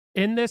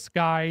In this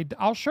guide,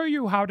 I'll show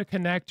you how to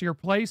connect your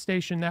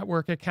PlayStation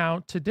Network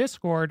account to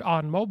Discord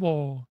on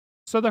mobile.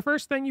 So, the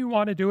first thing you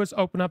want to do is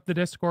open up the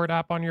Discord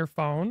app on your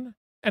phone,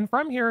 and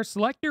from here,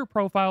 select your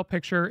profile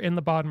picture in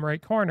the bottom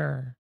right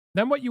corner.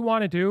 Then, what you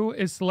want to do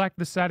is select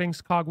the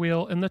settings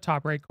cogwheel in the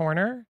top right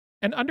corner,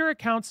 and under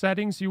account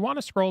settings, you want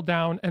to scroll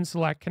down and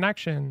select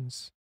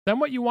connections. Then,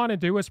 what you want to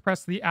do is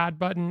press the add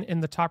button in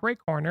the top right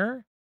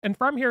corner, and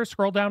from here,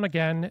 scroll down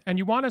again, and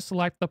you want to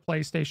select the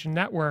PlayStation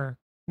Network.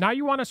 Now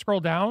you want to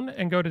scroll down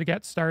and go to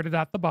get started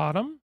at the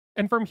bottom.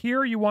 And from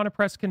here, you want to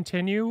press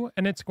continue,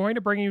 and it's going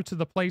to bring you to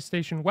the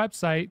PlayStation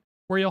website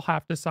where you'll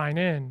have to sign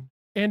in.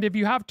 And if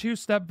you have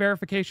two-step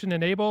verification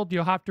enabled,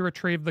 you'll have to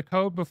retrieve the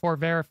code before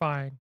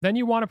verifying. Then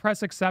you want to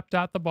press accept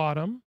at the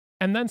bottom,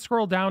 and then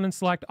scroll down and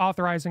select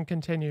authorize and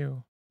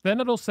continue. Then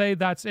it'll say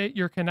that's it,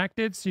 you're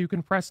connected, so you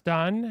can press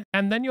done,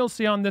 and then you'll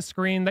see on this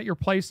screen that your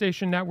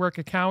PlayStation Network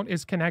account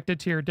is connected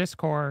to your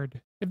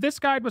Discord. If this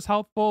guide was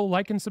helpful,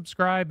 like and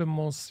subscribe, and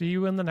we'll see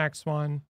you in the next one.